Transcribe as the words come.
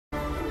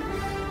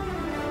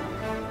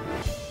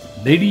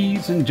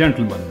Ladies and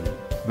gentlemen,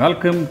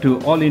 welcome to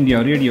All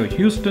India Radio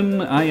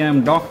Houston. I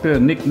am Dr.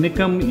 NIK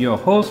NIKAM, your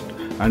host,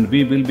 and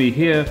we will be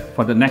here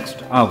for the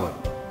next hour.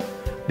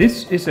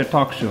 This is a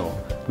talk show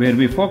where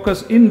we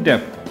focus in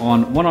depth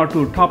on one or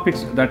two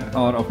topics that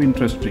are of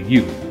interest to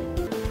you.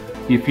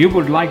 If you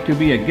would like to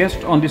be a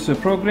guest on this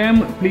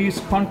program,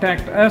 please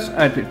contact us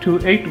at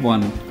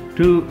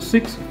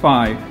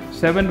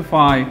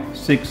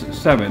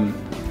 281-265-7567.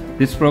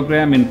 This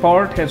program in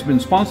part has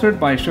been sponsored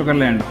by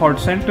Sugarland Heart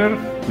Center.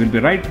 We'll be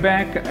right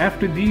back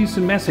after these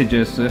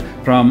messages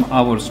from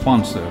our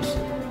sponsors.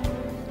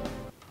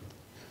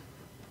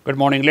 Good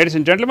morning, ladies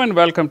and gentlemen.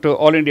 Welcome to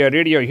All India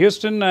Radio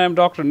Houston. I am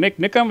Dr. NIK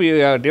NIKAM.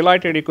 We are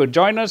delighted you could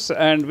join us,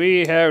 and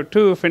we have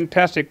two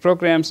fantastic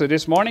programs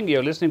this morning.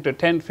 You're listening to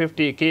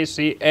 1050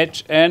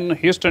 KCHN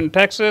Houston,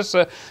 Texas,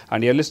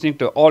 and you're listening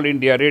to All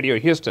India Radio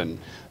Houston.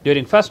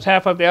 During first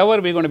half of the hour,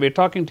 we're going to be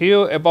talking to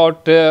you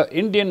about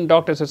Indian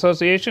Doctors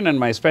Association, and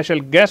my special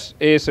guest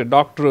is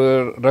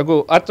Dr.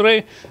 Raghu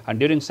Authre. And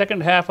during second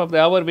half of the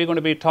hour, we're going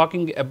to be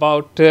talking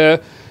about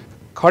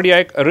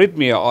cardiac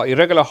arrhythmia or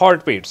irregular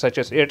heartbeat, such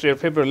as atrial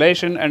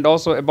fibrillation, and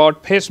also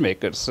about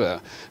pacemakers.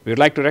 We would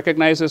like to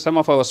recognize some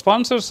of our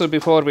sponsors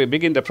before we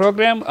begin the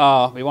program.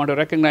 We want to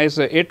recognize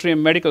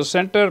Atrium Medical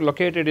Center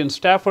located in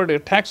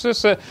Stafford,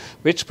 Texas,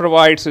 which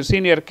provides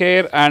senior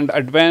care and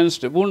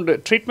advanced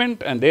wound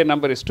treatment, and their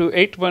number is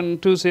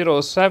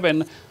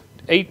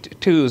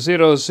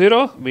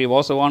 281-207-8200. We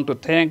also want to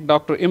thank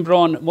Dr.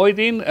 Imran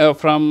Moideen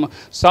from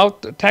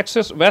South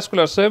Texas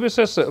Vascular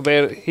Services,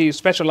 where he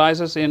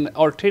specializes in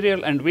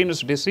arterial and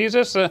venous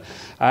diseases.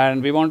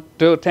 And we want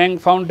to thank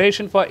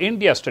Foundation for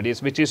India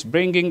Studies, which is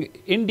bringing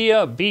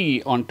India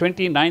B on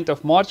 29th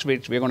of March,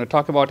 which we're going to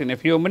talk about in a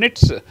few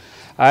minutes.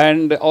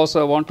 And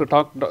also want to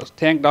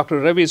thank Dr.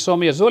 Ravi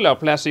Somayazulla,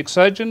 plastic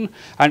surgeon.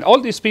 And all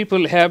these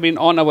people have been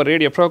on our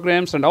radio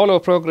programs, and all our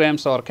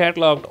programs are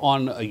cataloged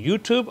on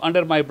YouTube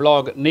under my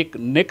blog, NIK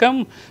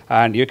NIKAM.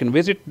 And you can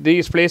visit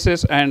these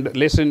places and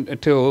listen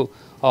to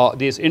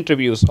these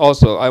interviews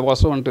also. I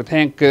also want to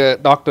thank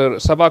Dr.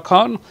 Sabah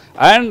Khan.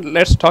 And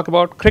let's talk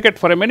about cricket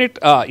for a minute.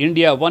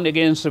 India won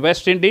against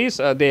West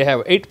Indies. They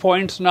have 8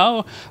 points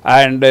now.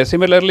 And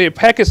similarly,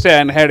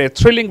 Pakistan had a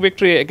thrilling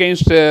victory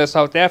against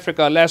South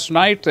Africa last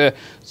night.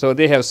 So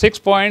they have 6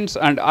 points.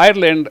 And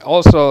Ireland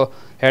also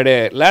had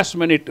a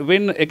last-minute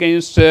win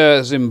against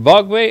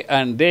Zimbabwe,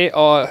 and they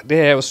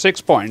have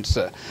 6 points.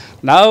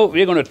 Now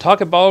we're going to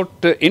talk about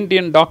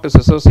Indian Doctors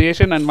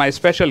Association, and my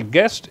special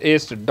guest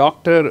is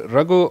Dr.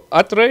 Raghu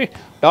Authre.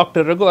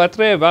 Dr. Raghu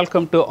Authre,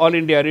 welcome to All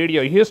India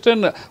Radio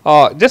Houston.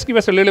 Just give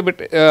us a little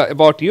bit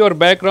about your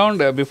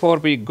background before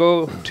we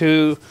go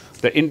to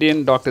the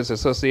Indian Doctors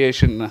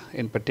Association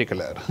in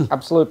particular.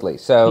 Absolutely.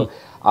 So,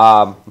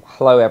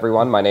 hello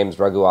everyone. My name is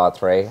Raghu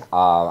Authre.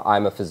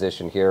 I'm a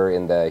physician here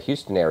in the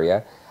Houston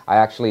area. I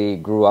actually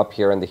grew up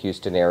here in the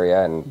Houston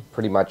area and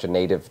pretty much a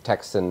native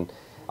Texan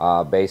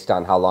based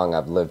on how long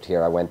I've lived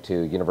here. I went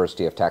to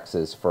University of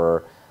Texas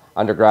for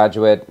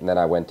undergraduate, and then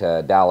I went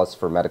to Dallas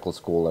for medical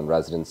school and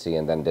residency,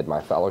 and then did my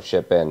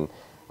fellowship in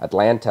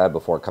Atlanta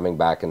before coming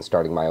back and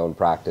starting my own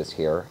practice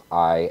here.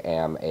 I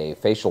am a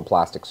facial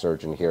plastic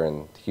surgeon here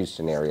in the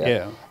Houston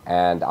area,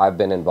 and I've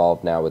been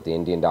involved now with the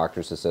Indian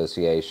Doctors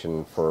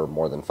Association for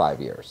more than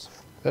 5 years.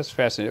 That's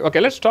fascinating. Okay,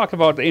 let's talk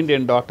about the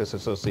Indian Doctors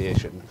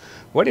Association.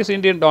 What is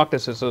Indian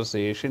Doctors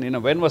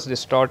Association? When was this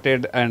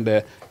started,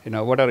 and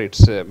what are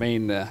its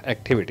main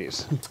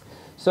activities?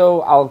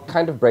 So I'll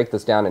kind of break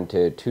this down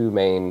into two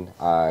main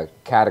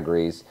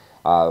categories.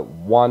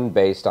 One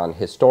based on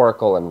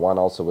historical and one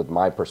also with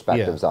my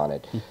perspectives on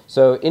it.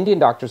 So Indian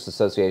Doctors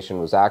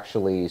Association was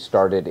actually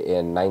started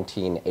in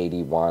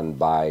 1981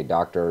 by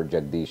Dr.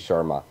 Jagdish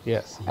Sharma.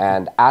 Yes.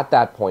 And at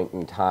that point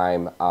in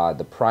time,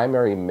 the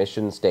primary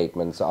mission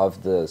statements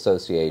of the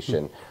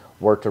association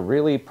were to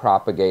really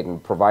propagate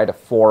and provide a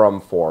forum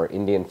for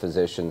Indian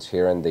physicians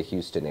here in the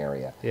Houston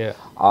area.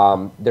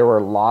 There were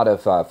a lot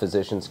of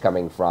physicians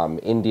coming from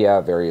India,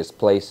 various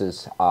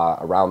places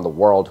around the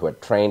world who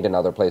had trained in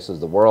other places of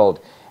the world.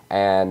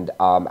 And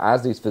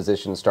as these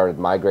physicians started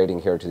migrating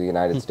here to the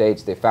United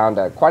States, they found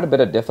quite a bit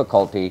of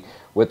difficulty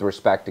with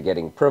respect to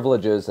getting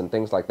privileges and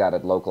things like that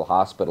at local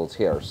hospitals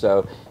here.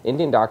 So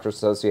Indian Doctors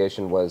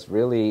Association was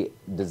really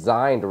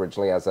designed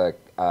originally as a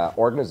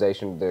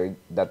organization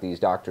that these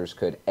doctors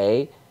could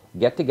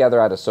get together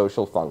at a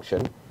social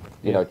function,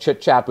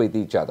 chit-chat with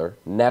each other,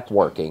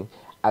 networking,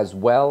 as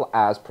well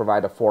as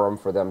provide a forum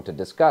for them to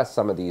discuss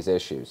some of these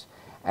issues.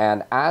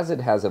 And as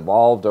it has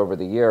evolved over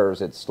the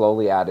years, it's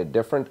slowly added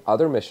different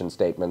other mission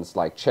statements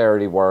like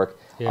charity work,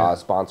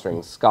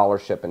 sponsoring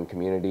scholarship and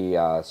community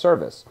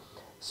service.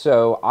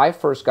 So I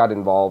first got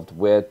involved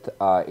with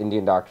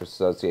Indian Doctors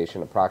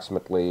Association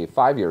approximately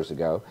 5 years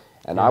ago.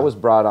 And I was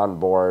brought on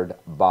board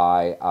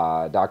by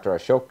Dr.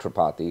 Ashok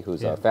Tripathi,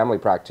 who's a family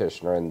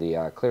practitioner in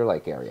the Clear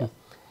Lake area.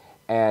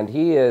 And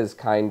he is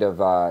kind of,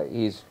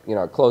 he's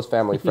a close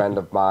family friend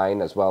of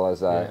mine, as well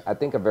as I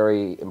think a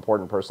very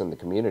important person in the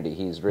community.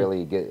 He's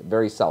really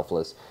very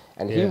selfless,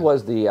 And he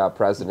was the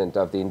president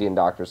of the Indian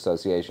Doctor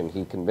Association.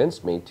 He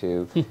convinced me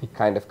to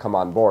kind of come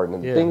on board.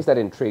 And the things that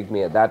intrigued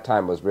me at that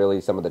time was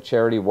really some of the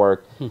charity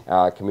work,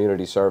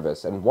 community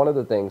service. And one of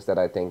the things that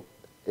I think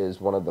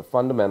is one of the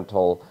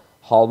fundamental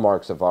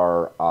hallmarks of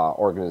our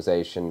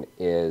organization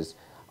is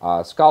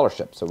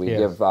scholarship. So we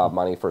give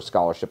money for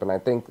scholarship. And I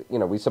think,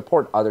 we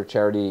support other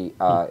charity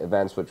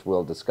events, which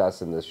we'll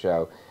discuss in this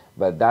show.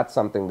 But that's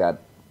something that,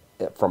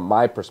 from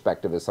my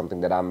perspective, is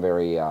something that I'm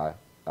very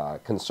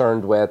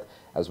concerned with,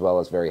 as well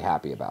as very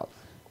happy about.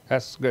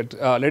 That's good.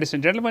 Ladies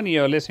and gentlemen,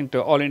 you're listening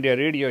to All India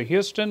Radio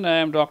Houston. I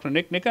am Dr.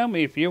 NIK NIKAM.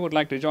 If you would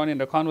like to join in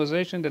the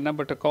conversation, the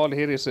number to call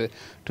here is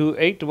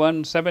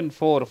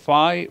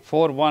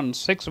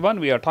 281-745-4161.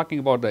 We are talking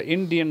about the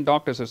Indian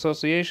Doctors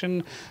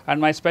Association,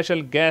 and my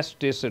special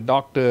guest is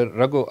Dr.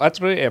 Raghu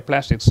Authre, a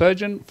plastic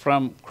surgeon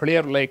from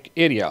Clear Lake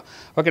area.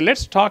 Okay,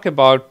 let's talk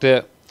about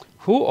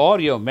who are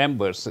your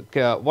members?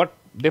 What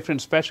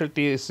different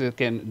specialties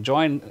can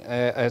join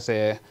as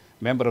a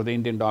member of the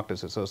Indian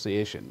Doctors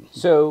Association?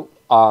 So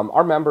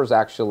our members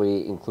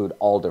actually include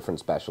all different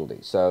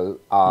specialties. So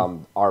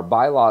our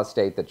bylaws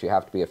state that you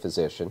have to be a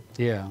physician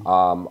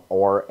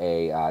or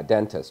a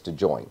dentist to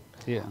join.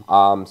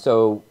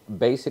 So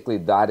basically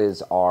that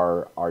is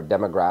our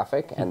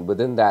demographic, and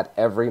within that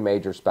every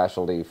major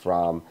specialty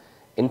from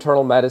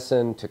internal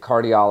medicine to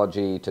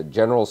cardiology to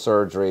general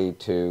surgery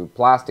to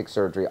plastic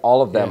surgery,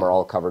 all of them are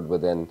all covered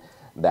within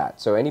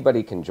that. So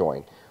anybody can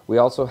join. We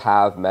also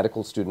have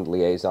medical student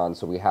liaisons,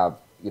 so we have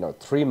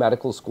 3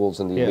 medical schools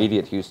in the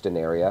immediate Houston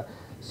area.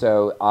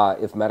 So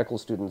if medical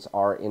students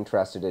are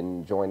interested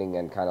in joining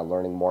and kind of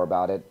learning more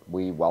about it,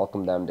 we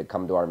welcome them to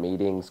come to our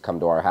meetings, come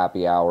to our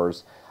happy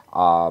hours,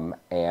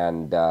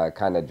 and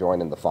kind of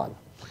join in the fun.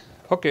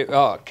 Okay,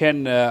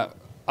 can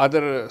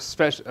other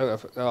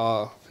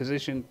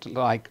physicians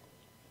like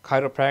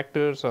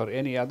chiropractors or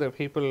any other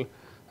people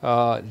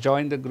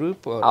join the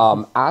group?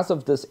 As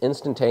of this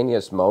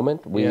instantaneous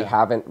moment, we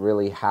haven't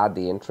really had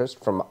the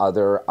interest from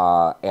other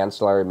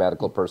ancillary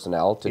medical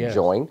personnel to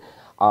join.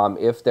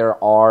 If there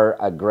are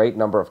a great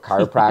number of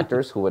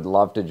chiropractors who would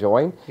love to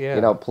join,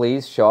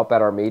 please show up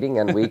at our meeting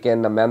and we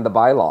can amend the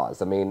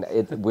bylaws. I mean,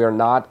 we're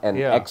not an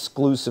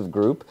exclusive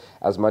group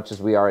as much as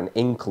we are an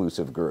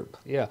inclusive group.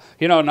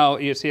 Now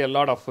you see a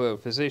lot of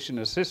physician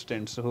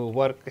assistants who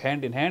work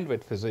hand in hand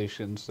with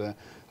physicians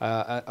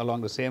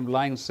along the same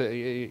lines.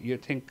 You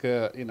think,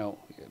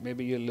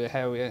 maybe you'll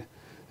have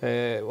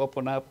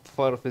open up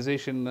for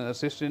physician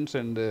assistants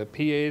and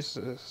PAs?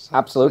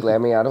 Absolutely. I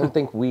mean, I don't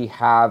think we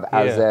have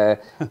as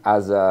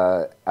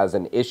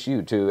an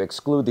issue to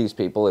exclude these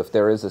people. If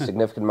there is a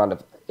significant amount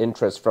of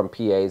interest from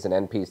PAs and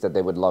NPs that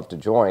they would love to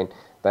join,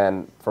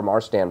 then from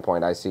our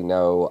standpoint, I see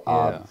no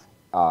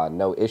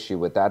issue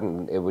with that,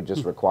 and it would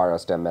just require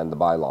us to amend the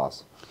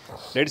bylaws.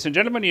 Ladies and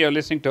gentlemen, you are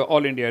listening to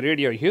All India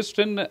Radio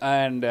Houston,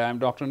 and I'm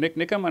Dr. NIK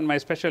NIKAM, and my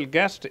special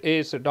guest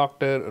is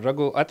Dr.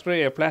 Raghu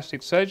Authre, a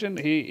plastic surgeon.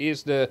 He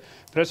is the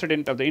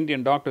president of the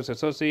Indian Doctors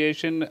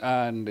Association,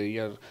 and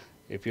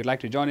if you'd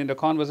like to join in the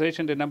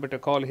conversation, the number to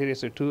call here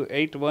is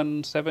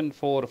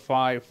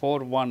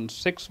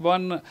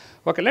 281-745-4161.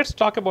 Okay, let's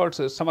talk about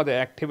some of the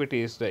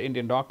activities the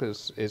Indian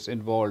Doctors is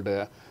involved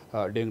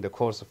during the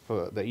course of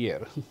the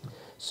year.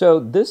 So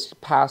this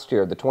past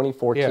year, the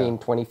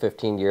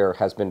 2014-2015 year,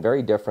 has been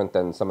very different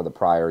than some of the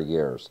prior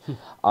years.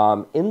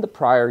 In the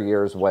prior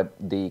years, what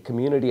the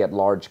community at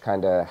large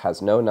kind of has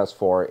known us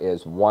for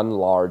is one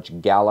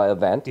large gala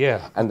event.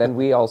 And then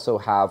we also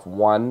have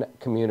one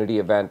community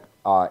event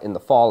in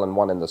the fall and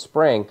one in the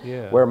spring,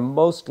 where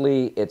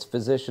mostly it's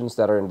physicians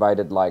that are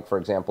invited. Like, for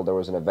example, there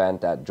was an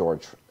event at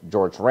George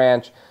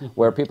Ranch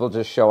where people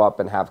just show up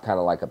and have kind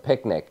of like a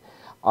picnic.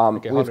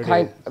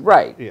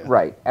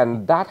 Right.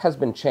 And that has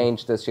been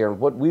changed this year. And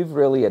what we've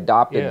really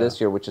adopted this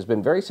year, which has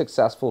been very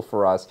successful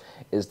for us,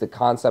 is the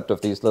concept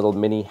of these little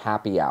mini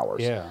happy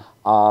hours.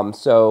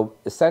 So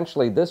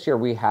essentially this year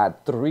we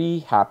had 3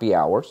 happy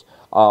hours,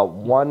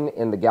 one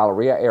in the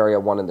Galleria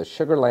area, one in the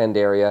Sugarland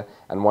area,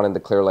 and one in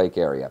the Clear Lake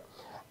area.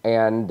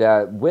 And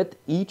with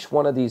each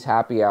one of these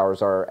happy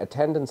hours, our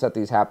attendance at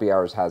these happy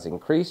hours has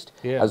increased,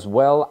 as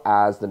well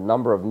as the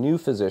number of new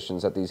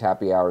physicians at these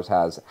happy hours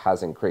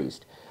has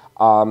increased.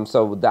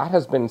 So that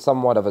has been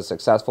somewhat of a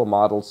successful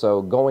model.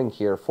 So going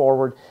here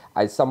forward,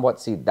 I somewhat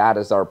see that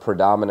as our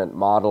predominant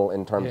model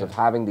in terms of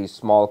having these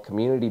small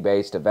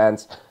community-based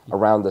events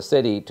around the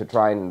city to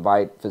try and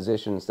invite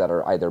physicians that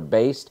are either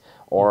based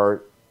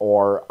or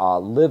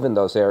live in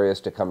those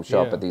areas to come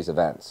show up at these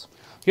events.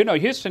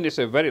 Houston is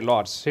a very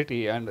large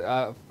city, and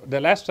the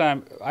last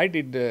time I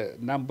did the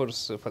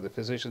numbers for the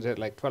physicians, there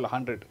like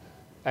 1,200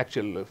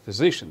 actual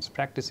physicians,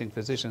 practicing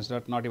physicians,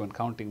 not even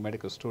counting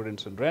medical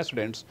students and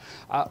residents.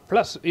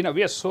 Plus, we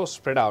are so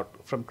spread out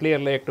from Clear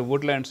Lake to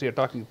Woodlands. You're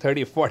talking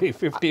 30, 40,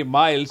 50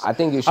 miles. I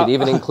think you should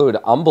even include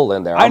Humble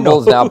in there.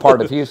 Humble is now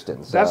part of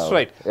Houston. So, that's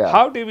right.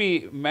 How do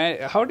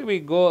we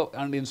go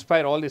and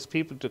inspire all these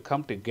people to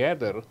come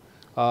together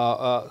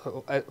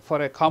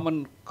for a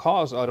common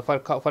cause or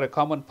for a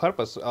common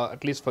purpose,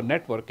 at least for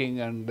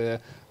networking and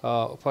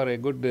for a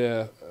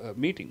good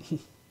meeting?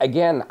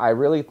 again, I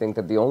really think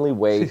that the only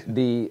way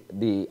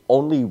the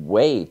only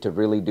way to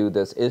really do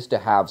this is to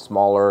have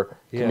smaller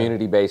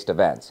community-based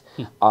events.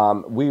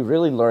 We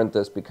really learned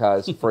this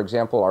because, for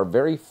example, our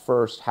very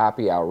first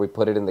happy hour, we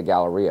put it in the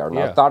Galleria. And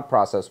our thought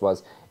process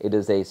was it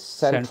is a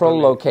central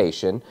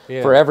location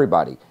for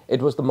everybody.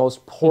 It was the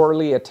most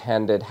poorly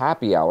attended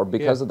happy hour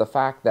because of the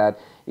fact that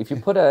if you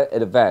put an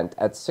event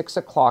at 6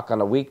 o'clock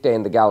on a weekday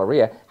in the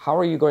Galleria, how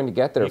are you going to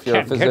get there if you're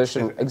a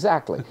physician?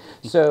 Exactly.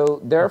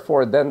 So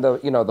therefore, then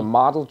the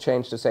model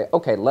changed to say,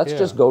 okay, let's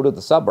just go to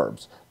the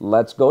suburbs.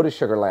 Let's go to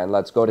Sugar Land.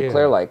 Let's go to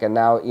Clear Lake. And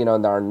now, in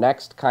our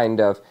next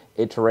kind of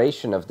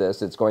iteration of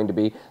this, it's going to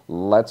be,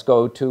 let's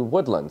go to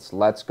Woodlands.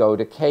 Let's go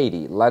to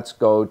Katy. Let's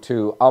go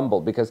to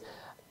Humble, because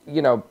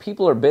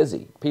people are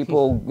busy.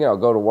 People,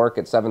 go to work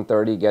at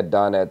 7:30, get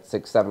done at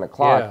 6, 7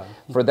 o'clock.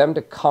 For them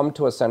to come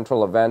to a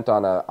central event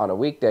on a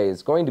weekday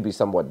is going to be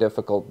somewhat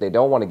difficult. They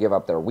don't want to give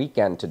up their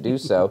weekend to do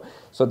so.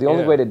 So the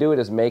only way to do it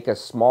is make a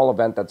small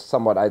event that's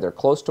somewhat either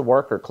close to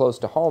work or close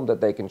to home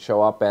that they can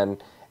show up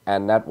and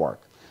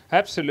network.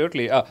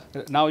 Absolutely.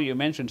 Now you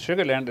mentioned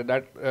Sugarland,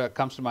 that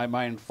comes to my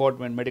mind, Fort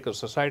Wayne Medical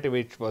Society,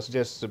 which was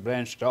just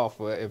branched off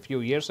a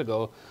few years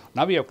ago.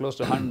 Now we have close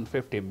to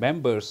 150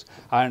 members,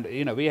 and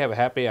we have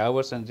happy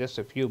hours, and just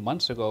a few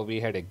months ago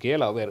we had a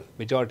gala where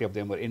majority of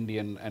them were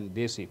Indian and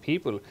Desi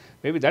people.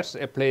 Maybe that's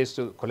a place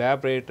to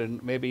collaborate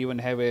and maybe even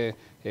have a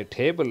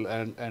table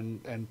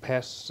and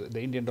pass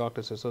the Indian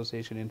Doctors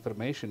Association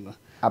information.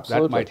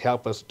 Absolutely. That might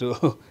help us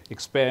to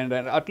expand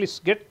and at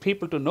least get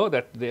people to know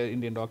that the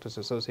Indian Doctors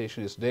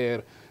Association is there,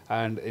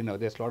 and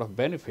there's a lot of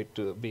benefit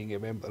to being a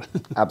member.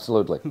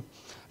 Absolutely.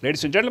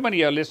 Ladies and gentlemen,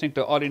 you are listening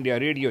to All India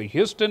Radio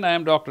Houston. I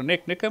am Dr.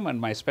 NIK NIKAM, and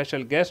my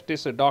special guest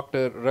is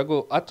Dr.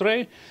 Raghu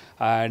Authre,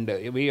 and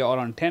we are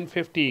on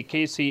 1050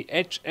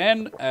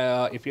 KCHN.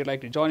 If you'd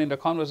like to join in the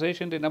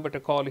conversation, the number to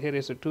call here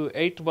is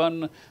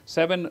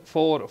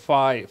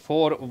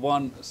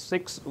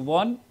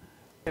 281-745-4161.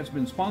 It's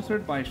been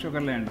sponsored by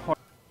Sugarland.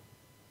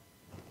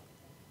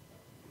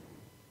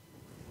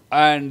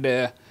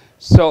 And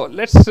so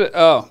let's,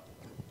 I'm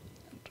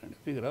trying to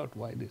figure out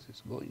why this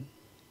is going.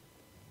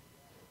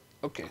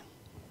 Okay.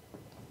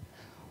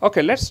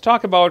 Okay, let's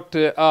talk about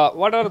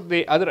what are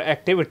the other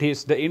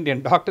activities the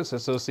Indian Doctors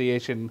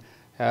Association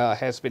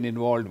has been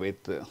involved with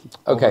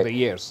over the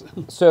years.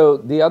 So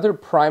the other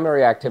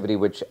primary activity,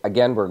 which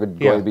again we're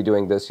going to be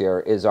doing this year,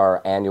 is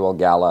our annual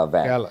gala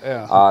event.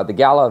 The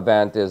gala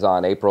event is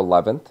on April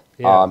 11th.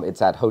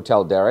 It's at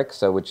Hotel Derrick,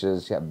 which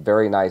is a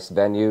very nice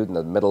venue in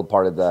the middle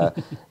part of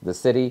the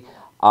city.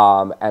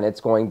 And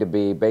it's going to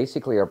be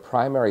basically our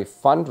primary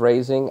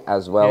fundraising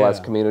as well as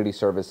community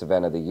service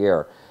event of the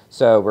year.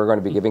 So we're going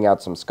to be giving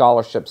out some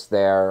scholarships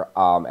there,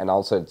 and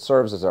also it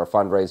serves as our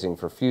fundraising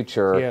for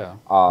future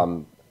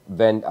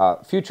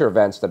future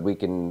events that we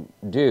can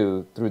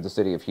do through the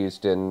city of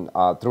Houston,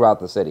 throughout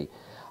the city.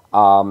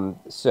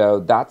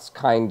 So that's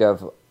kind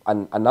of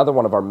another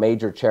one of our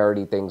major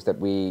charity things that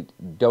we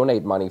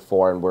donate money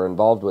for and we're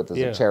involved with is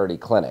a charity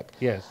clinic.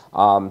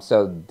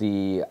 So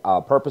the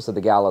purpose of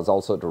the gala is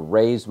also to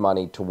raise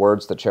money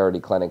towards the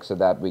charity clinic so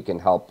that we can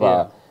help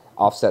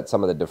offset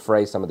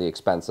defray some of the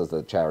expenses of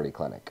the charity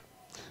clinic.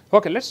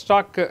 Okay, let's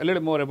talk a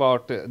little more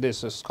about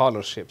these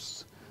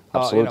scholarships.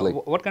 Absolutely.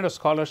 What kind of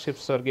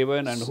scholarships are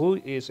given and who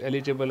is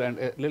eligible, and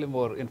a little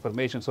more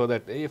information so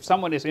that if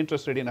someone is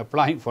interested in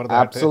applying for that.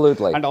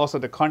 Absolutely. And also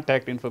the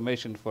contact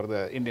information for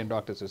the Indian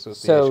Doctors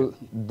Association. So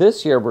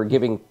this year we're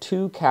giving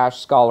 2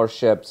 cash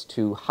scholarships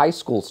to high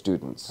school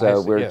students.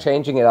 So we're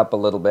changing it up a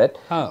little bit.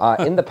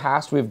 In the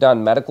past we've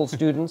done medical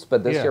students,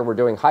 but this year we're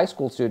doing high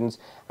school students.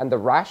 And the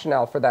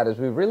rationale for that is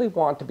we really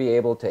want to be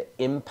able to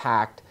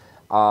impact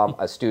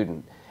a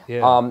student. We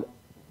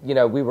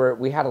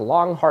had a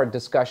long, hard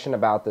discussion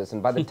about this,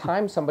 and by the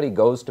time somebody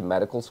goes to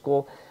medical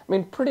school, I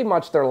mean, pretty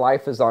much their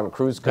life is on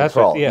cruise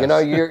control. That's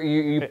right, yes.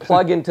 You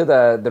plug into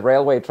the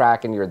railway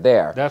track and you're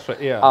there. That's right,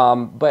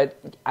 But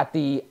at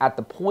the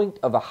point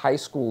of a high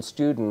school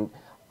student,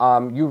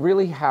 you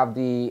really have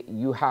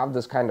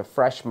this kind of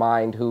fresh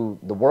mind who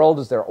the world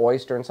is their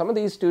oyster, and some of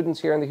these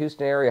students here in the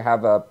Houston area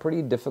have a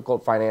pretty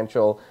difficult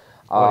financial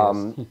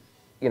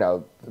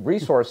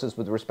resources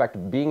with respect to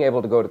being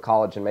able to go to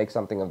college and make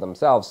something of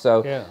themselves.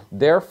 So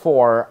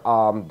therefore,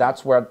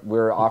 that's what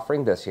we're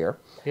offering this year.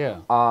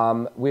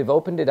 We've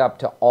opened it up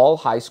to all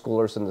high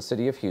schoolers in the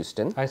city of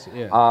Houston. I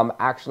see,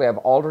 actually, I've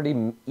already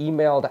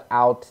emailed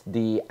out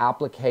the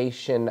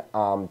application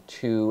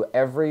to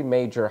every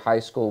major high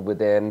school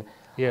within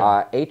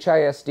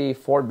HISD,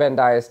 Fort Bend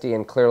ISD,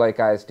 and Clear Lake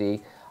ISD.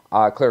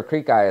 Clear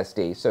Creek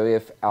ISD. So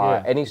if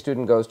any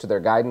student goes to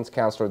their guidance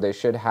counselor, they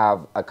should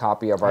have a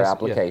copy of our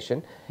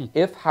application.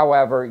 If,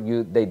 however,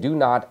 they do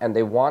not and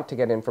they want to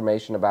get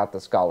information about the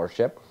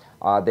scholarship,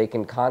 they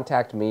can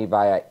contact me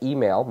via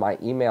email. My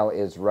email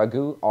is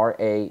Raghu,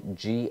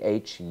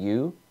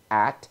 RAGHU,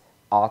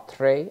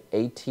 @Authre,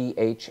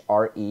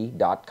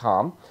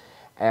 ATHRE.com.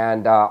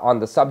 And on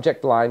the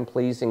subject line,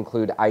 please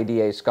include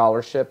IDA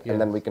scholarship,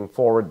 and then we can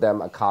forward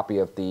them a copy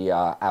of the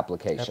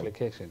application.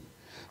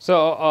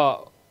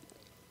 So,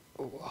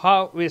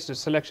 how is the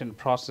selection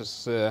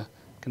process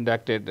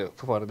conducted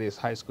for these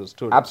high school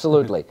students?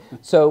 Absolutely.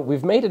 So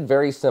we've made it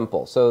very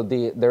simple. So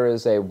there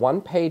is a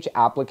one-page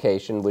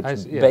application which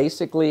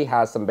basically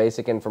has some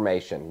basic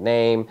information,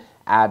 name,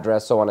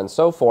 address, so on and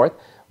so forth.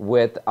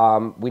 With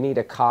we need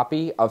a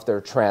copy of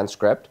their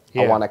transcript.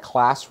 I want a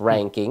class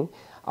ranking,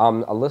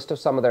 a list of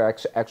some of their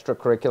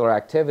extracurricular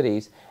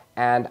activities,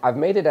 and I've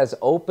made it as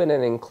open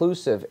and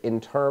inclusive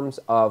in terms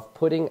of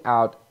putting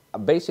out.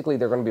 Basically,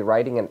 they're going to be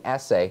writing an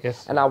essay,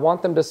 and I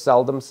want them to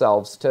sell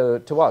themselves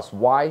to us.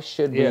 Why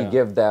should we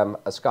give them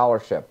a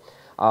scholarship?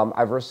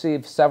 I've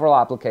received several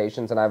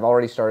applications, and I've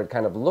already started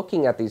kind of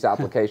looking at these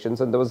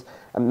applications, and there was,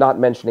 I'm not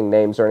mentioning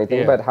names or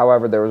anything, but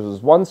however, there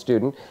was one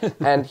student,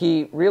 and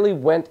he really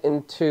went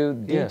into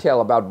detail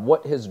about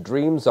what his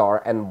dreams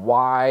are and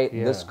why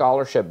this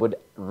scholarship would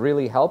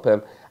really help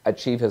him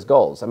achieve his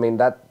goals. I mean,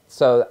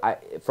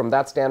 from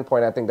that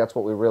standpoint, I think that's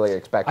what we really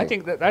expect. I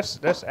think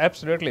that's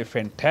absolutely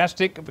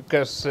fantastic,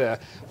 because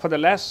for the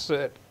last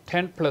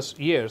 10 plus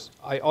years,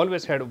 I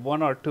always had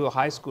 1 or 2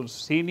 high school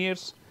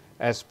seniors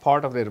as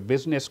part of their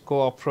business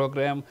co-op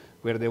program,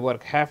 where they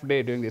work half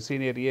day during the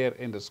senior year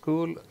in the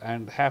school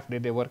and half day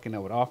they work in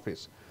our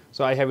office.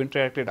 So I have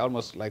interacted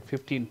almost like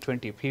 15,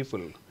 20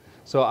 people.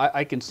 So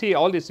I can see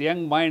all these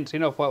young minds, you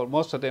know, for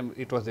most of them,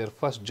 it was their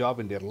first job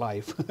in their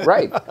life.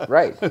 Right.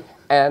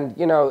 And,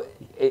 you know,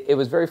 it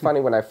was very funny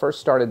when I first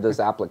started this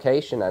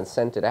application and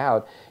sent it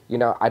out. You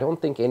know, I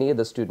don't think any of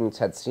the students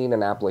had seen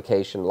an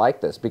application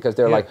like this, because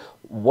they're like,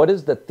 what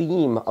is the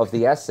theme of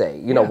the essay?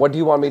 You know, what do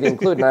you want me to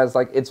include? And I was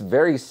like, it's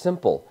very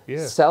simple.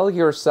 Sell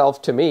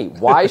yourself to me.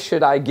 Why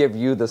should I give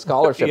you the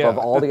scholarship of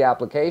all the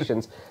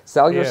applications?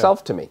 Sell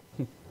yourself to me.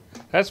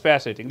 That's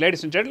fascinating.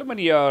 Ladies and gentlemen,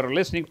 you are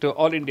listening to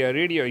All India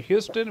Radio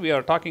Houston. We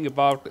are talking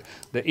about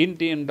the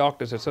Indian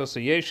Doctors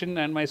Association,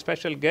 and my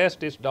special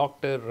guest is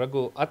Dr.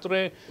 Raghu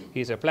Authre.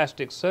 He's a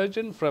plastic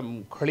surgeon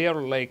from Clear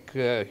Lake,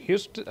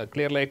 Houston,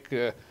 Clear Lake,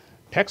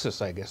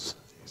 Texas, I guess.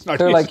 It's not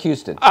Clear Lake,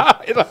 Houston.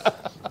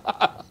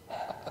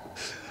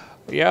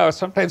 Yeah,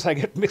 sometimes I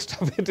get mixed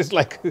up. It is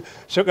like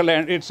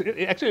Sugarland.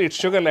 Actually it's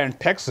Sugarland,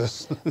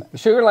 Texas.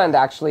 Sugarland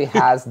actually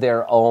has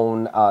their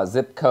own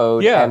zip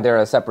code, and they're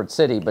a separate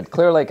city, but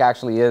Clear Lake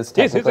actually is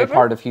technically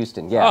part of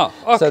Houston. Yeah. Oh,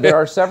 okay. So there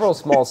are several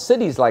small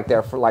cities like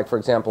there. For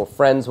example,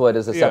 Friendswood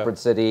is a separate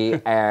city,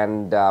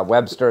 and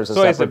Webster is a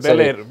separate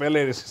city. Bel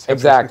Air is a separate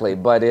exactly,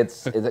 but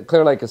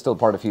Clear Lake is still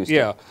part of Houston.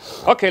 Yeah.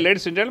 Okay,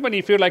 ladies and gentlemen,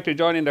 if you'd like to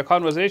join in the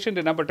conversation,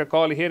 the number to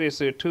call here is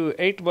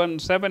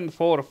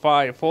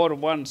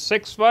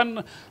 281-745-4161.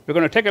 We're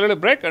going to take a little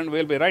break, and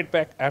we'll be right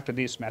back after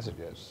these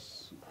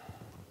messages.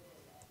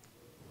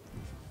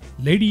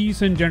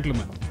 Ladies and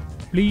gentlemen,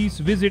 please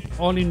visit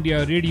All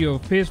India Radio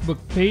Facebook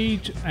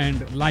page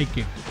and like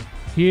it.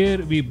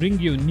 Here we bring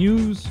you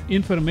news,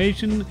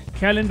 information,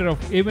 calendar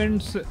of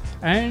events,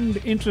 and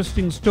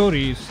interesting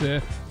stories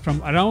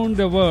from around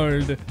the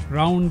world,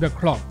 round the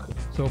clock.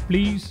 So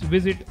please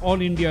visit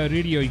All India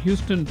Radio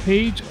Houston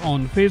page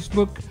on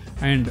Facebook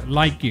and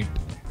like it.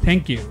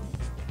 Thank you.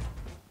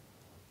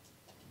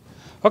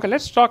 Okay,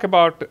 let's talk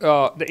about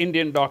the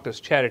Indian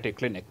Doctors Charity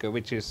Clinic,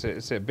 which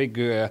is a big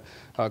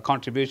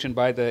contribution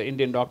by the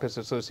Indian Doctors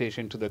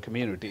Association to the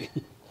community.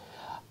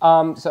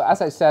 So as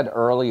I said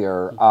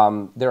earlier,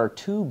 there are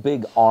 2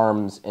 big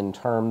arms in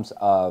terms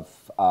of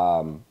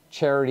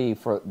charity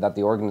that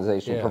the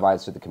organization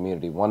provides to the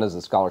community. One is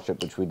the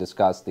scholarship, which we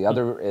discussed. The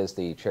other is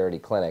the charity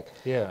clinic.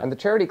 And the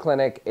charity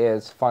clinic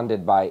is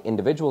funded by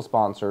individual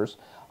sponsors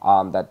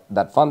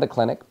that fund the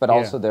clinic, but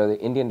also the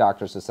Indian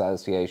Doctors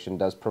Association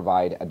does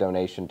provide a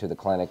donation to the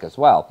clinic as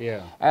well,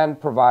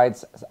 and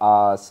provides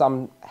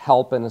some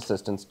help and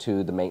assistance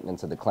to the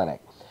maintenance of the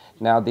clinic.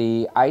 Now,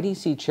 the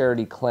IDC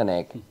Charity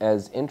Clinic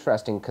is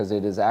interesting because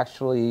it is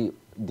actually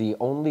the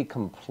only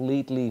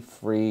completely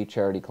free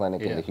charity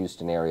clinic in the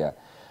Houston area.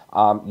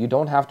 You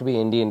don't have to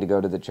be Indian to go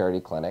to the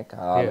charity clinic.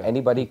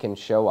 Anybody can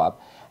show up,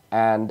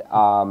 and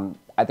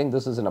I think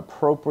this is an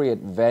appropriate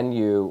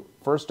venue,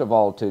 first of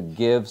all, to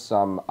give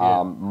some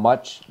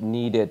much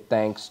needed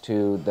thanks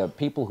to the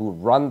people who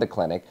run the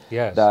clinic.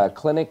 The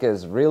clinic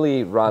is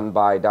really run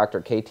by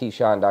Dr. K.T.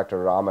 Shah and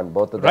Dr. Raman,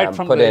 both of them right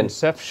from the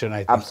inception, I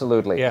think.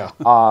 Absolutely.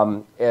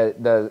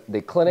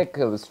 The clinic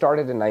was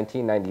started in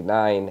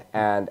 1999,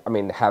 and I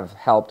mean have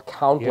helped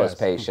countless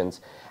patients.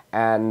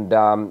 And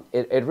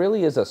it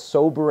really is a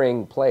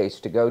sobering place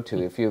to go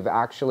to. If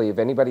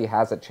anybody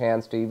has a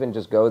chance to even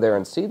just go there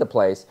and see the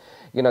place,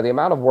 you know, the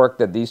amount of work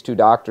that these 2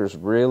 doctors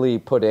really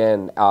put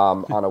in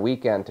on a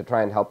weekend to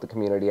try and help the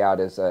community out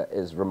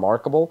is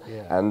remarkable,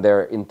 and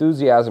their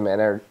enthusiasm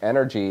and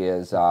energy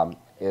is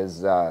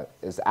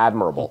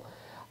admirable.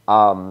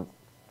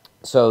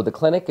 So the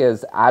clinic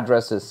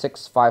address is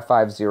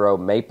 6550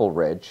 Maple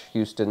Ridge,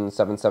 Houston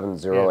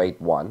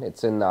 77081.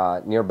 It's in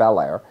near Bel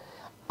Air.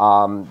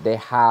 They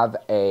have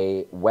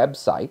a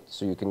website,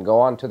 so you can go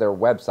onto their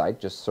website,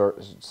 just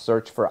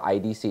search for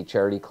IDC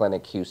Charity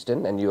Clinic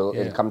Houston, and you'll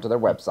come to their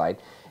website.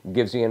 It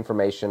gives you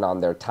information on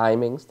their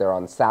timings. They're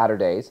on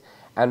Saturdays.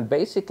 And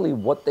basically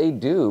what they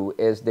do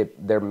is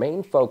their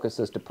main focus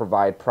is to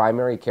provide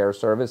primary care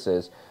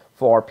services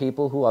for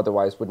people who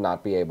otherwise would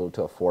not be able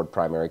to afford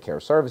primary care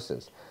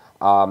services.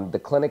 The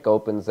clinic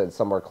opens at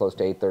somewhere close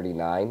to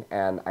 8:39,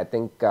 and I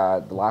think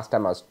the last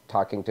time I was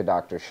talking to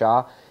Dr.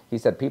 Shah, he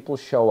said people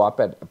show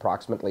up at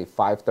approximately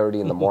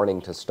 5:30 in the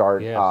morning to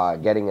start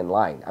getting in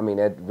line. I mean,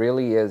 it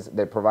really is,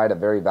 they provide a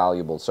very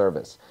valuable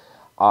service.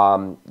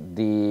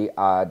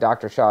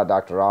 Dr. Shah,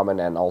 Dr. Raman,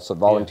 and also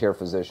volunteer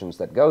physicians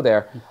that go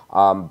there,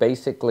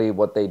 basically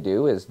what they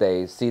do is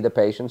they see the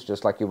patients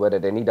just like you would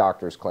at any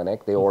doctor's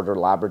clinic. They order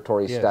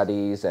laboratory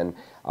studies and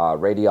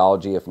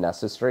radiology if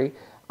necessary.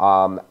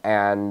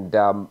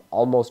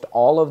 Almost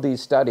all of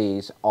these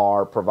studies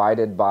are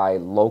provided by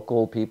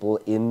local people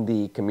in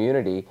the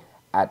community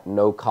at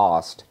no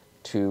cost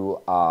to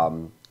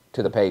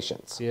the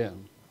patients. Yeah.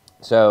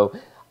 So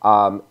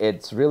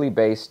it's really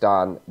based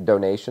on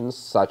donations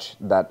such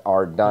that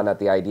are done at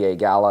the IDA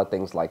Gala,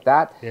 things like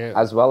that,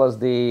 as well as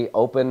the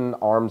open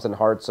arms and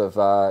hearts of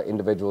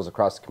individuals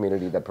across the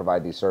community that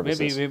provide these services.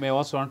 Maybe we may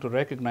also want to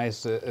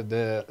recognize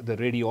the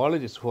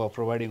radiologists who are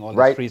providing all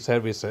these free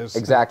services.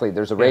 Exactly.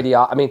 There's a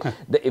I mean,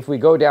 if we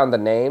go down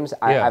the names,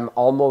 I'm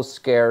almost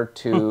scared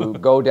to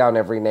go down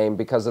every name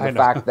because of the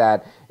fact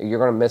that you're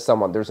going to miss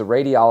someone. There's a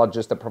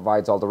radiologist that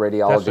provides all the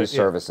radiology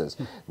services.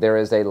 There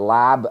is a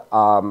lab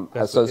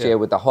associated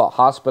with the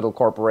hospital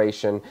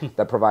corporation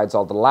that provides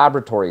all the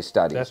laboratory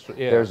studies.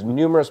 There's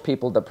numerous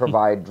people that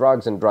provide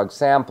drugs and drug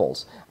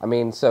samples. I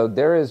mean, so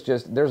there's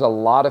a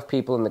lot of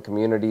people in the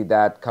community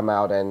that come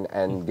out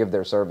and give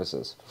their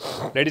services.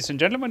 Ladies and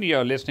gentlemen, you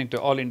are listening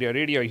to All India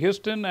Radio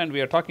Houston, and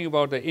we are talking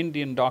about the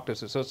Indian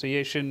Doctors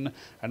Association,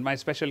 and my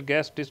special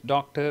guest is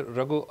Dr.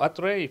 Raghu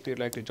Authre. If you'd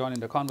like to join in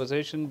the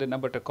conversation, the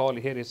number to call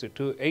here is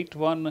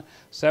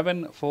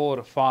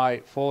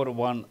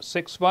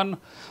 281-745-4161.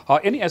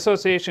 Any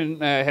association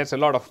has a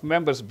lot of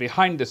members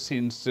behind the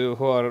scenes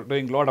who are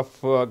doing a lot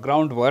of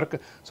groundwork.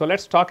 So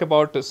let's talk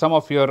about some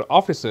of your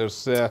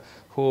officers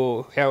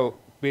who have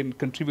been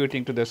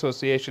contributing to the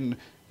association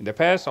in the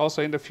past,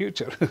 also in the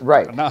future.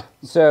 Right.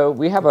 So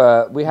we have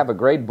a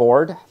great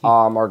board.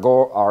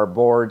 Our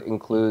board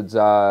includes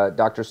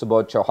Dr.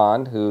 Subodh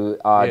Chauhan, who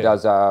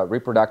does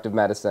reproductive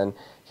medicine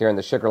here in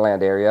the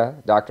Sugarland area,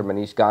 Dr.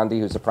 Manish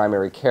Gandhi, who's a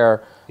primary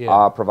care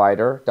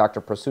provider,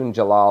 Dr. Prasoon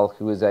Jalal,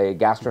 who is a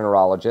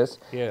gastroenterologist,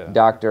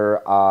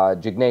 Dr.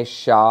 Jignesh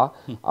Shah,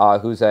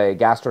 who's a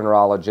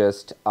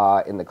gastroenterologist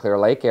in the Clear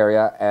Lake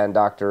area, and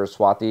Dr.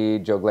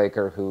 Swati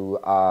Joglekar, who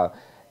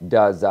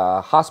does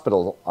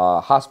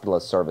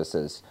hospitalist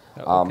services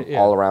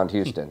all around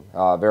Houston.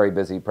 Very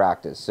busy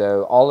practice.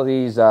 So all of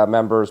these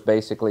members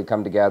basically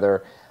come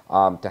together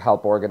to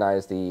help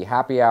organize the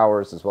happy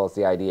hours as well as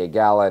the IDA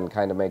Gala and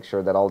kind of make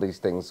sure that all these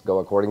things go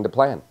according to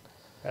plan.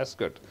 That's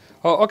good.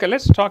 Oh, okay,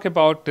 let's talk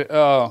about,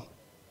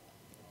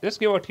 let's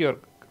give out your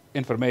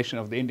information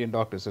of the Indian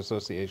Doctors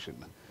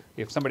Association.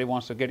 If somebody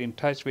wants to get in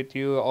touch with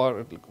you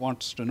or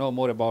wants to know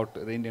more about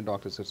the Indian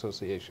Doctors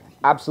Association.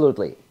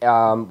 Absolutely.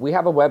 We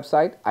have a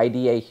website,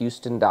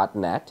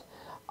 idahouston.net.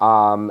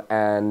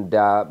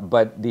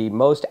 But the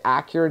most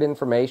accurate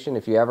information,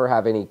 if you ever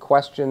have any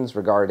questions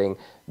regarding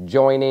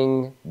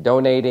joining,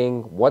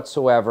 donating,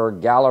 whatsoever,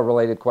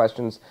 gala-related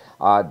questions,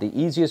 the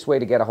easiest way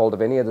to get a hold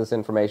of any of this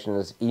information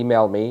is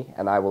email me,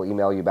 and I will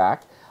email you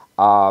back.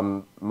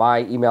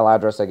 My email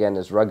address, again,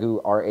 is Raghu,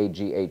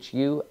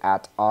 R-A-G-H-U,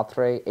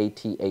 @Authre,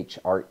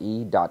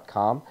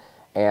 ATHRE.com.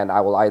 And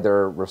I will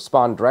either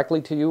respond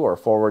directly to you or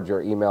forward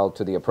your email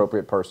to the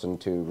appropriate person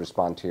to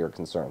respond to your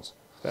concerns.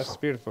 That's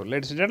beautiful.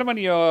 Ladies and gentlemen,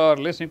 you're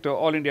listening to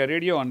All India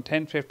Radio on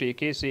 1050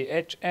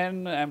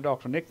 KCHN. I'm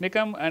Dr. NIK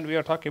NIKAM, and we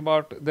are talking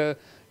about the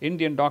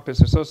Indian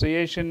Doctors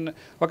Association.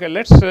 Okay,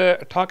 let's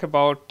talk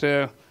about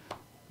the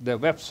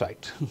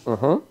website.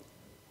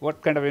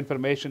 What kind of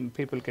information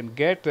people can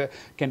get?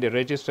 Can they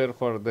register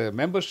for the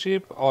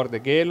membership or the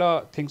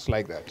gala, things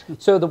like that?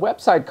 So the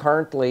website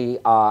currently,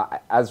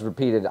 as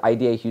repeated,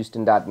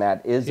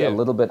 idahouston.net is a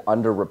little bit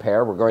under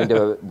repair.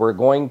 We're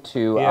going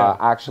to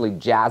actually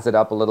jazz it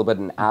up a little bit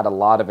and add a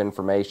lot of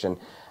information.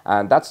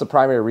 And that's the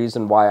primary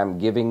reason why I'm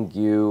giving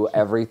you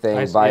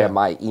everything via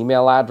my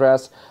email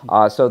address,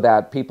 so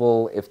that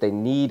people, if they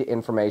need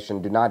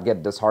information, do not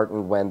get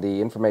disheartened when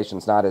the information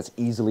is not as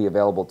easily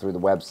available through the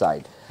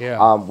website.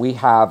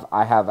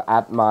 I have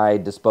at my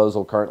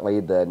disposal currently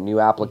the new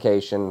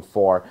application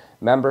for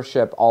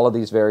membership, all of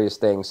these various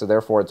things. So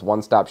therefore, it's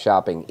one-stop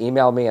shopping.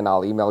 Email me, and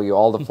I'll email you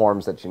all the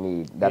forms that you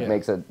need. That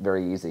makes it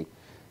very easy.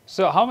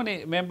 So how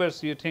many members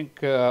do you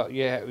think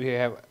you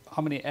have?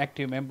 How many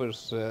active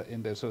members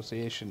in the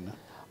association?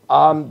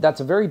 That's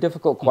a very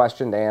difficult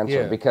question to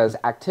answer because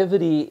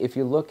activity, if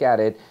you look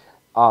at it,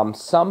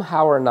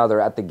 somehow or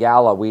another at the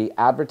gala, we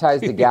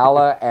advertise the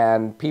gala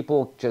and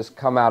people just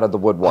come out of the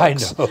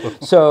woodworks. I know.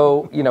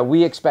 So,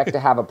 we expect to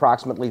have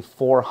approximately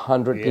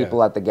 400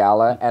 people at the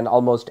gala, and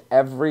almost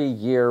every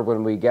year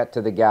when we get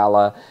to the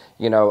gala,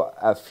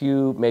 a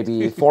few,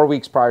 maybe 4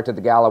 weeks prior to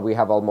the gala, we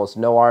have almost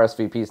no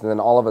RSVPs, and then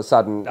all of a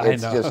sudden,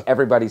 it's just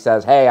everybody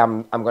says, "Hey,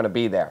 I'm going to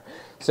be there."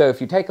 So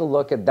if you take a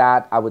look at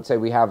that, I would say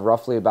we have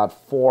roughly about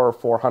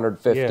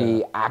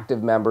 450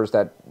 active members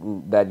that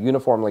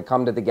uniformly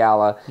come to the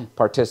gala,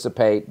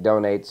 participate,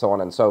 donate, so on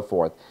and so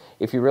forth.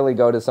 If you really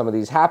go to some of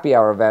these happy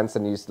hour events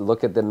and you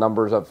look at the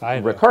numbers of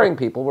recurring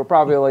people, we're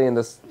probably in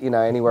this,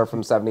 anywhere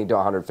from 70 to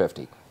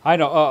 150. I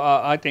know.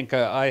 I think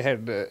I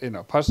had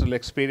personal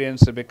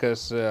experience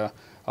because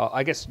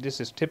I guess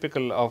this is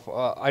typical of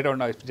I don't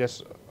know if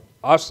just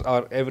us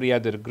or every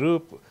other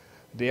group.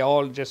 They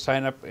all just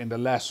sign up in the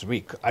last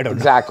week. I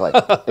don't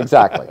know.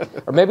 Exactly.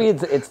 Or maybe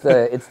it's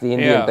the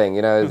Indian thing.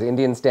 It's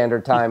Indian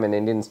Standard Time and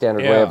Indian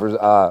Standard Way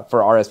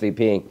for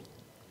RSVPing.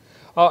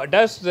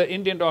 Does the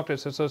Indian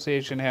Doctors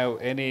Association have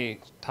any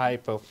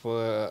type of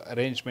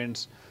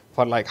arrangements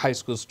for like high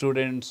school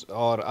students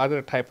or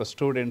other type of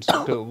students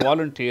to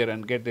volunteer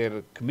and get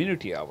their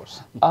community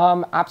hours?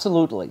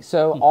 Absolutely.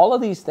 So all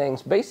of these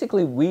things,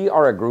 basically we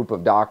are a group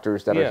of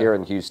doctors that are here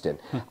in Houston.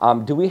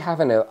 Do we have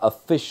an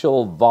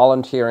official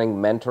volunteering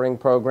mentoring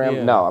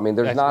program? No, I mean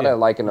there's not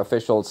like an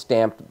official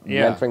stamped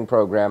mentoring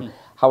program.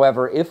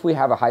 However, if we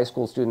have a high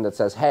school student that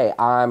says, "Hey,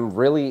 I'm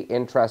really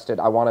interested,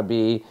 I want to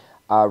be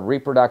a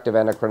reproductive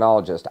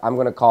endocrinologist," I'm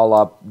going to call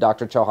up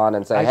Dr. Chauhan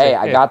and say, "Hey,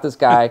 I got this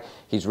guy.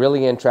 He's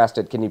really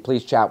interested. Can you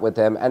please chat with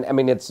him?" And I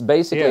mean, it's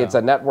basically it's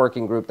a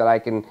networking group that I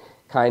can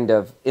kind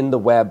of in the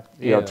web,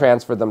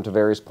 transfer them to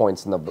various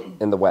points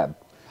in the web.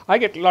 I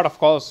get a lot of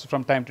calls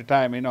from time to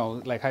time.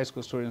 Like high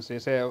school students, they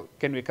say,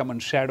 "Can we come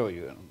and shadow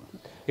you?"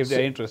 If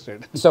they're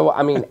interested. So,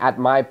 I mean, at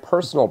my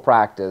personal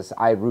practice,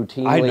 I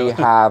routinely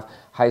have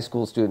high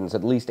school students.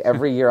 At least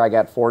every year I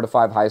get 4 to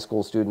 5 high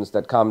school students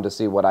that come to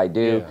see what I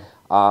do.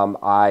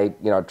 I,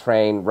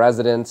 train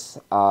residents.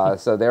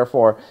 So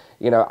therefore,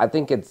 I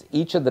think it's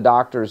each of the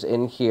doctors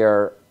in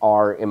here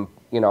are,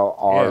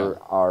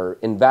 are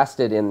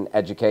invested in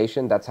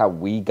education. That's how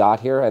we got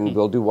here, and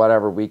we'll do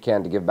whatever we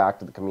can to give back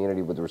to the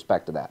community with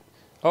respect to that.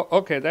 Oh,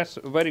 okay, that's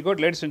very good.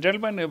 Ladies and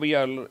gentlemen,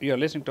 you're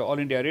listening to All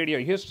India Radio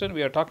Houston.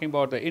 We are talking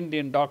about the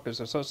Indian Doctors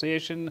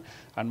Association,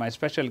 and my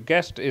special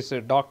guest is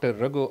Dr.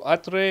 Raghu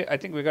Authre. I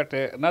think we got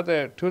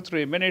another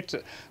 2-3 minutes.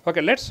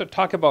 Okay, let's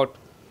talk about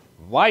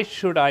why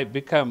should I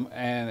become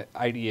an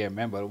IDA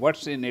member?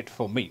 What's in it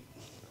for me?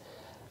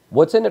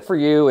 What's in it for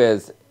you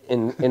is,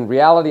 in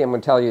reality, I'm going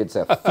to tell you it's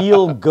a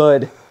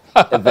feel-good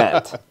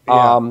event.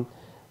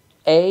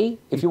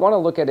 If you want to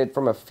look at it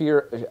from a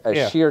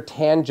sheer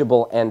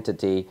tangible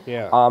entity,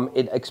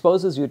 it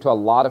exposes you to a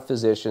lot of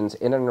physicians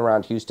in and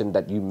around Houston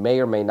that you may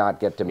or may not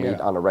get to meet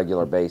on a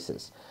regular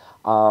basis.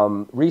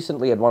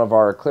 Recently, at one of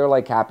our Clear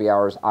Lake happy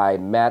hours, I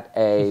met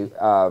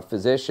a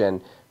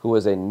physician who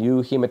was a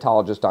new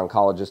hematologist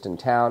oncologist in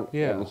town,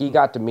 and he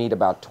got to meet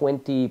about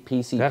 20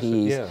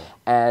 PCPs,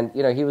 and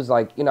he was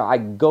like, I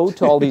go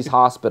to all these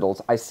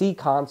hospitals, I see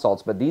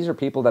consults, but these are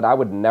people that I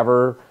would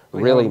never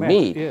really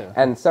meet.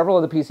 And several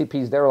of the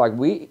PCPs, they were like,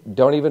 we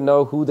don't even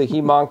know who the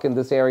hemonc in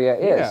this area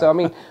is. So I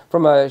mean,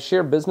 from a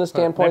sheer business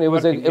standpoint, it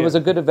was a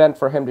good event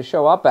for him to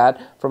show up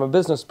at from a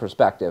business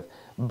perspective.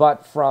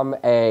 But from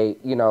a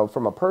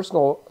from a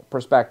personal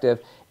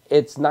perspective,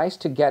 it's nice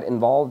to get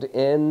involved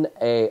in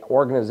a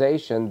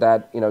organization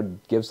that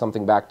gives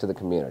something back to the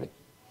community.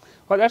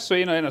 Well, that's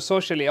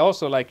socially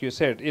also, like you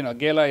said,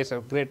 gala is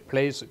a great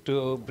place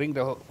to bring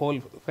the whole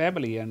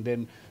family and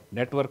then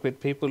network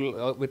with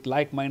people with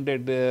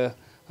like-minded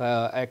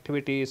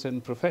activities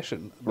and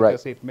profession,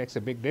 because it makes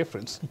a big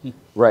difference.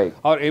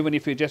 Or even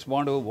if you just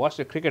want to watch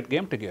a cricket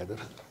game together.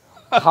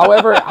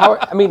 However,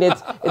 I mean,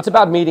 it's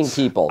about meeting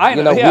people.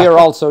 We are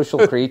all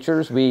social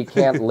creatures. We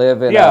can't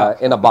live in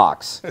a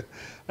box.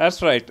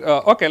 That's right.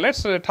 Okay,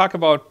 let's talk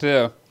about,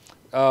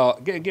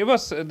 give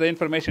us the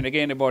information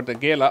again about the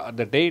gala,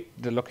 the date,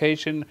 the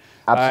location,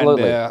 and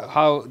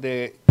how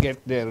they get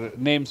their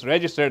names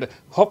registered,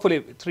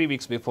 hopefully 3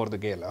 weeks before the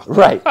gala.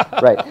 Right.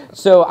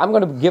 So I'm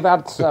going to give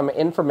out some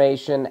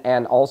information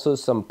and also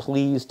some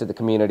pleas to the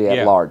community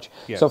at large.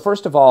 So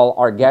first of all,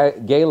 our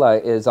gala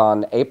is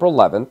on April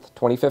 11th,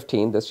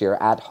 2015, this year,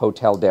 at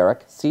Hotel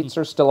Derrick. Seats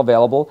are still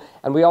available,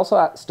 and we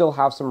also still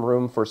have some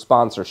room for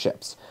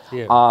sponsorships.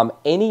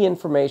 Any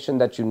information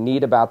that you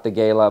need about the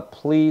gala,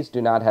 please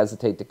do not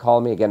hesitate to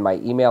call me. Again, my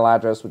email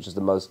address, which is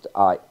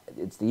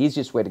it's the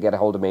easiest way to get a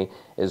hold of me,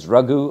 is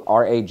Raghu,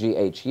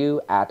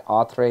 R-A-G-H-U,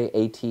 @authre.com.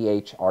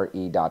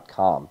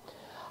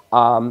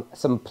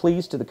 Some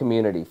pleas to the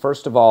community.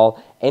 First of all,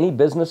 any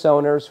business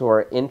owners who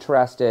are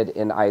interested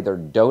in either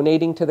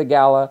donating to the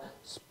gala,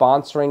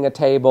 sponsoring a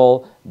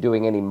table,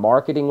 doing any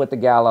marketing with the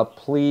gala,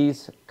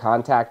 please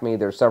contact me.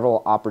 There's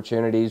several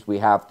opportunities. We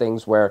have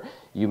things where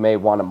you may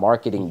want a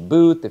marketing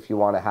booth, if you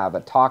want to have a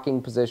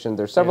talking position.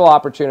 There's several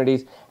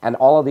opportunities, and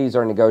all of these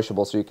are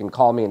negotiable, so you can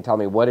call me and tell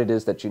me what it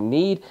is that you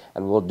need,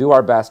 and we'll do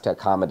our best to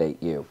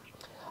accommodate you.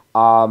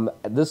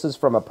 This is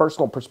from a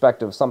personal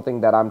perspective,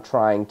 something that I'm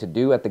trying to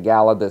do at the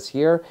gala this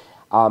year.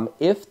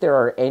 If there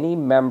are any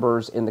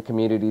members in the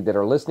community that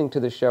are listening to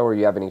the show, or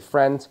you have any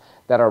friends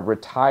that are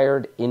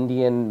retired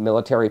Indian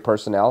military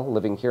personnel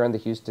living here in the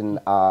Houston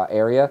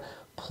area,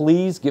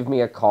 please give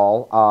me a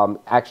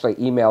call. Actually,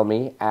 email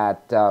me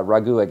at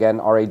Raghu, again,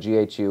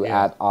 Raghu,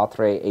 at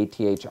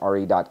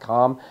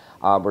authre.com.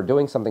 We're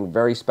doing something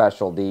very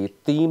special. The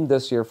theme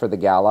this year for the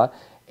gala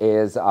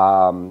is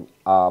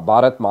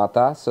Bharat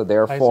Mata. So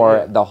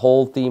therefore, the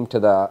whole theme to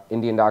the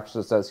Indian Doctors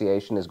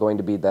Association is going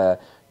to be the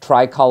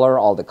tricolor.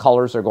 All the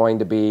colors are going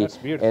to be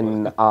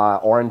in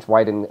orange,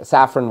 white, and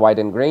saffron, white,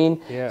 and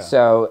green. Yeah.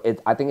 So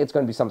I think it's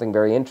going to be something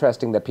very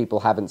interesting that people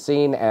haven't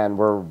seen, and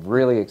we're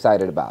really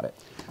excited about it.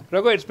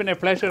 Raghu, it's been a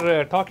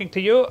pleasure talking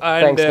to you.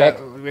 And Thanks, Nick.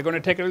 We're going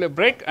to take a little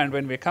break, and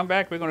when we come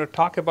back, we're going to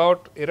talk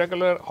about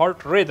irregular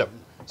heart rhythm.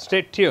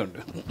 Stay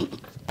tuned.